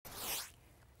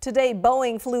Today,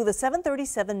 Boeing flew the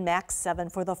 737 MAX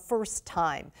 7 for the first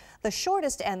time. The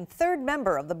shortest and third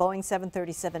member of the Boeing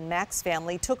 737 MAX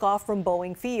family took off from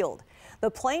Boeing Field. The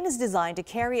plane is designed to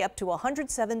carry up to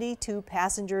 172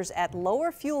 passengers at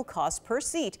lower fuel costs per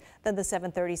seat than the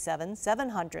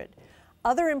 737-700.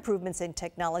 Other improvements in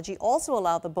technology also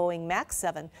allow the Boeing MAX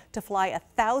 7 to fly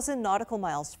 1,000 nautical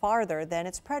miles farther than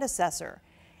its predecessor.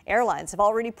 Airlines have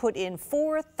already put in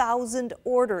 4,000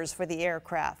 orders for the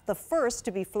aircraft, the first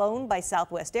to be flown by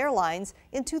Southwest Airlines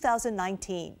in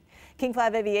 2019. King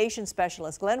 5 aviation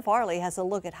specialist Glenn Farley has a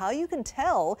look at how you can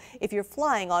tell if you're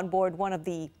flying on board one of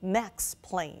the MAX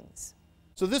planes.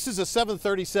 So this is a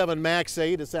 737 MAX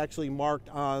 8. It's actually marked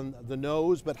on the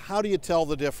nose, but how do you tell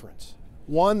the difference?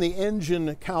 One, the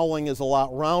engine cowling is a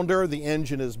lot rounder, the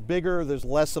engine is bigger, there's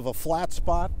less of a flat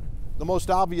spot. The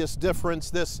most obvious difference,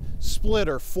 this split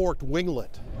or forked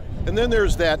winglet. And then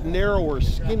there's that narrower,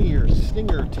 skinnier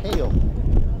stinger tail.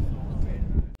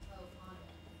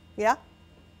 Yeah?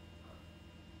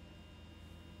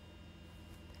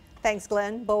 Thanks,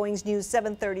 Glenn. Boeing's new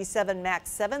 737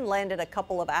 MAX 7 landed a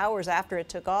couple of hours after it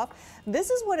took off. This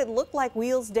is what it looked like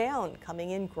wheels down, coming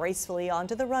in gracefully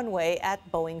onto the runway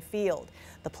at Boeing Field.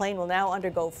 The plane will now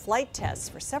undergo flight tests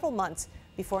for several months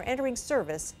before entering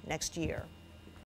service next year.